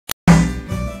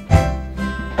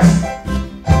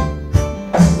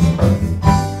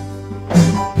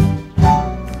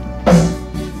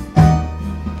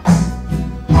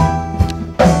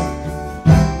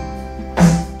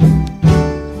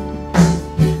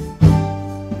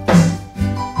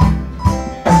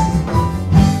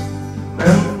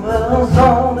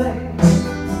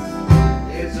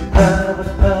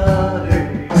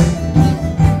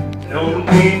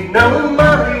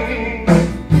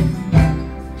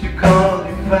call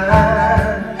it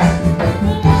fine.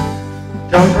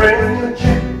 Don't bring your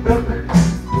checkbook,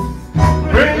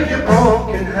 bring your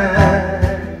broken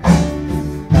hand,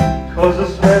 'cause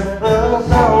it's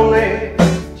members only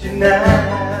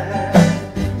tonight.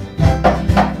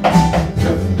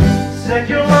 Say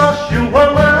you lost your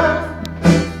woman,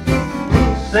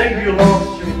 say you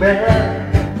lost your man.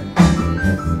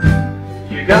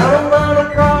 You got a lot of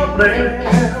problems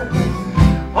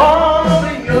all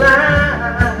over your life.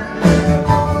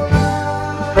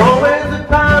 Throw in the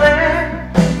party,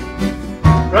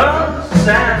 run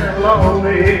sad and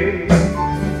lonely,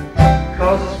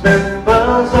 'cause it's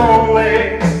members only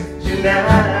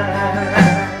tonight.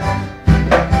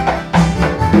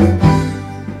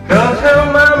 Go tell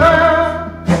mama,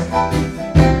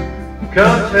 go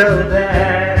tell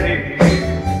daddy,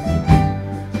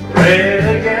 red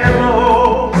and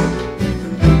yellow,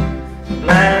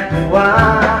 black and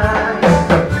white.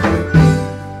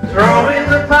 Throw in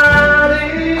the party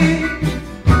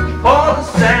for the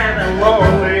sad and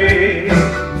lonely,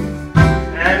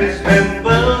 and it's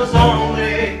members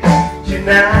only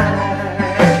tonight.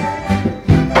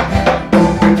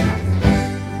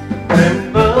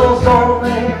 Members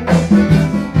only,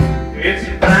 it's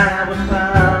a private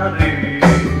party.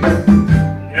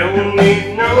 No one need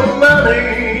no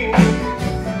money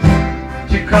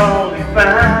to call it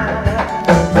fine.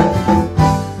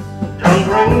 Don't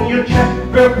bring your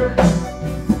checkbook,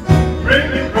 bring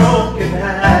your broken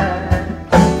hand,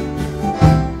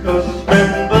 'cause it's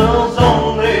members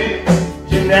only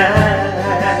tonight.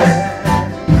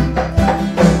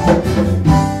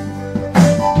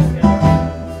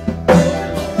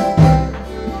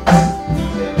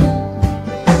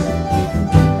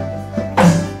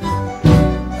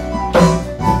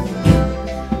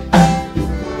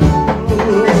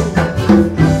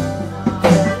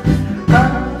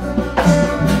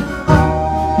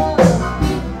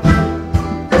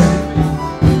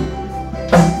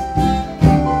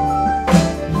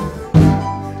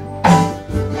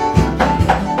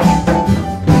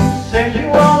 Say you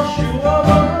lost your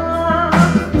woman,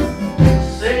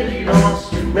 say you lost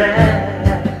your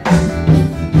man.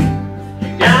 You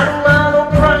got a lot of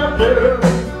problems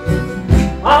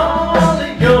all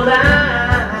in your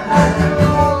life.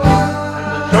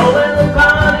 And throwing the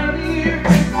party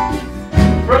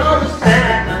from the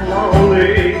sad and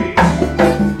lonely,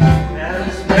 and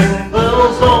it's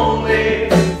members only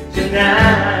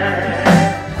tonight.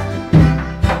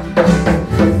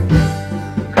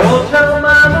 Go tell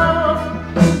mama,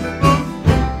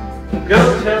 go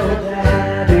tell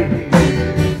daddy,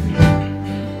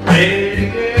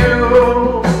 radio,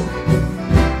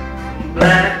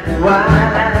 black and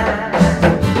white.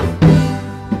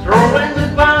 Throw in the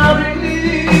party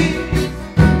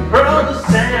from the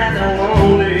sad and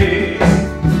lonely,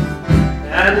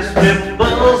 and it's members